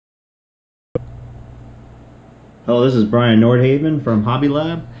Hello, this is Brian Nordhaven from Hobby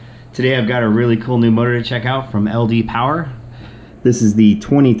Lab. Today I've got a really cool new motor to check out from LDpower. This is the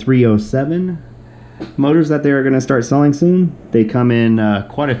 2307 motors that they're going to start selling soon. They come in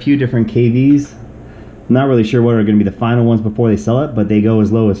quite a few different KVs. I'm not really sure what are going to be the final ones before they sell it, but they go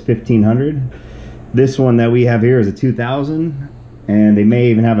as low as 1500. This one that we have here is a 2000, and they may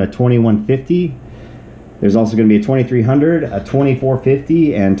even have a 2150. There's also going to be a 2300, a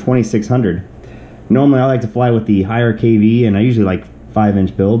 2450, and 2600. Normally I like to fly with the higher KV, and I usually like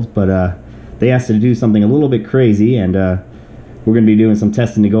 5-inch builds, but they asked us to do something a little bit crazy, and we're going to be doing some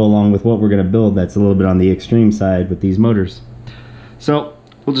testing to go along with what we're going to build that's a little bit on the extreme side with these motors. So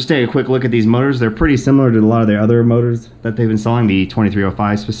we'll just take a quick look at these motors. They're pretty similar to a lot of their other motors that they've been selling, the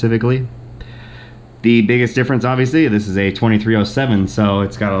 2305 specifically. The biggest difference, obviously, this is a 2307, so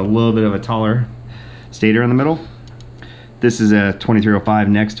it's got a little bit of a taller stator in the middle. This is a 2305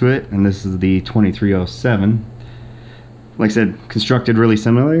 next to it, and this is the 2307. Like I said, constructed really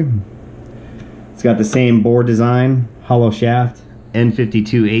similarly. It's got the same bore design, hollow shaft,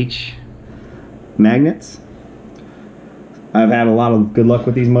 N52H magnets. I've had a lot of good luck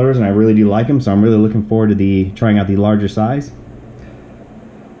with these motors, and I really do like them, so I'm really looking forward to trying out the larger size.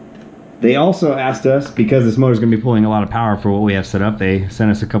 They also asked us, because this motor is going to be pulling a lot of power for what we have set up, they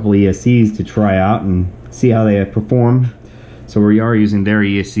sent us a couple ESCs to try out and see how they perform. So we are using their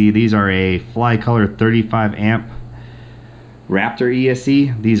ESC. These are a Fly Color 35 amp Raptor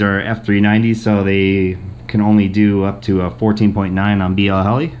ESC. These are F390s, so they can only do up to a 14.9 on BL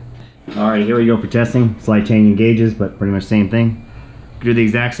Heli. Alright, here we go for testing. Slight change in gauges, but pretty much same thing. We do the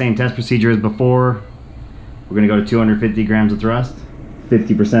exact same test procedure as before. We're going to go to 250 grams of thrust,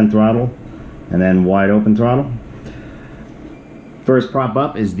 50% throttle, and then wide open throttle. First prop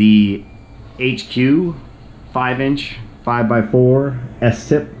up is the HQ 5-inch 5x4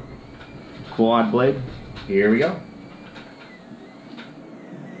 S-tip quad blade. Here we go.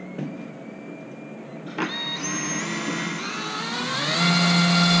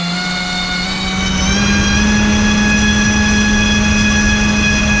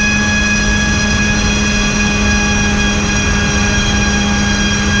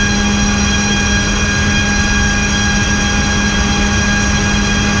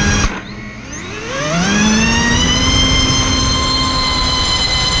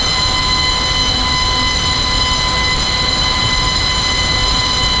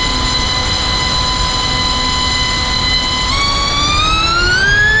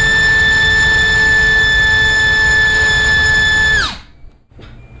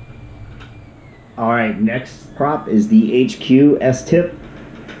 Alright, next prop is the HQ S-tip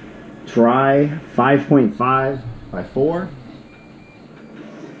Tri 5.5 by 4.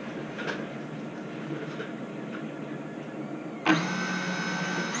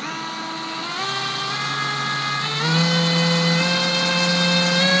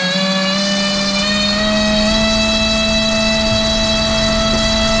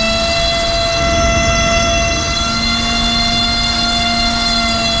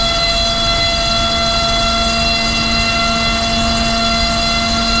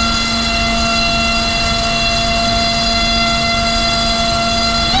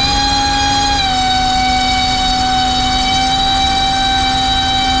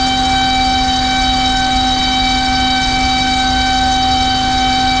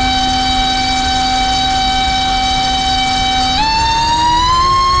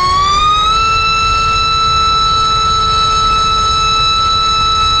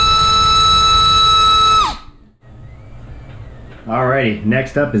 Alrighty,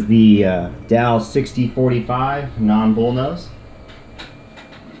 next up is the Dow 6045 non-bull nose.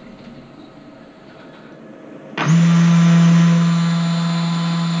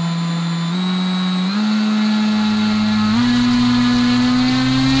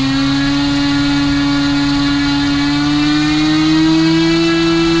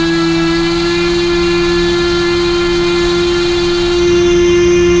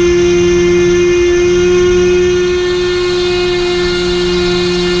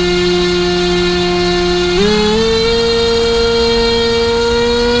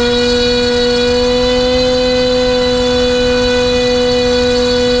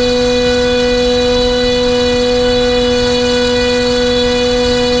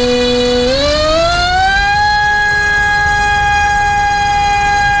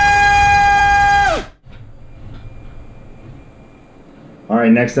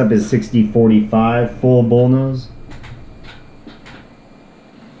 Alright, next up is 6045 full bullnose.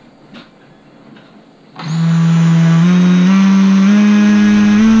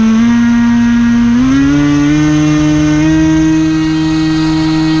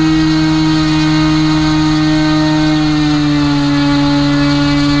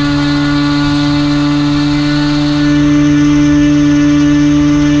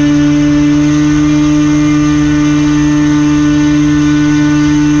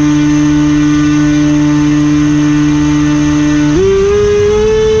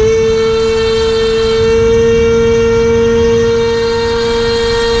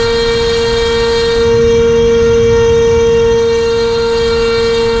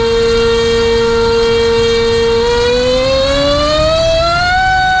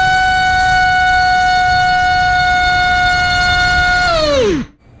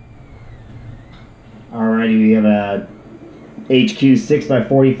 HQ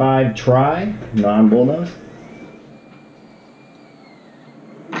 6x45 tri, non-bullnose.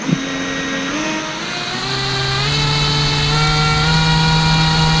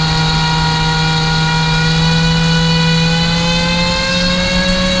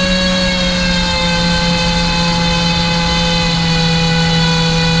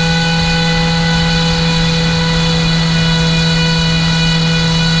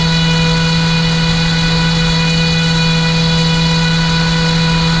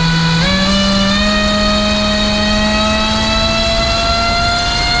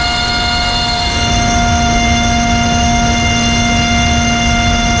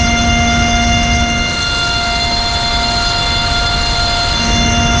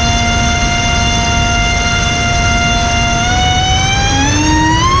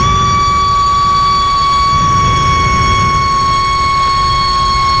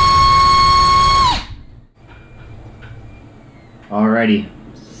 Alrighty,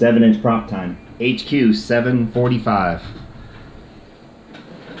 7-inch prop time. HQ 745.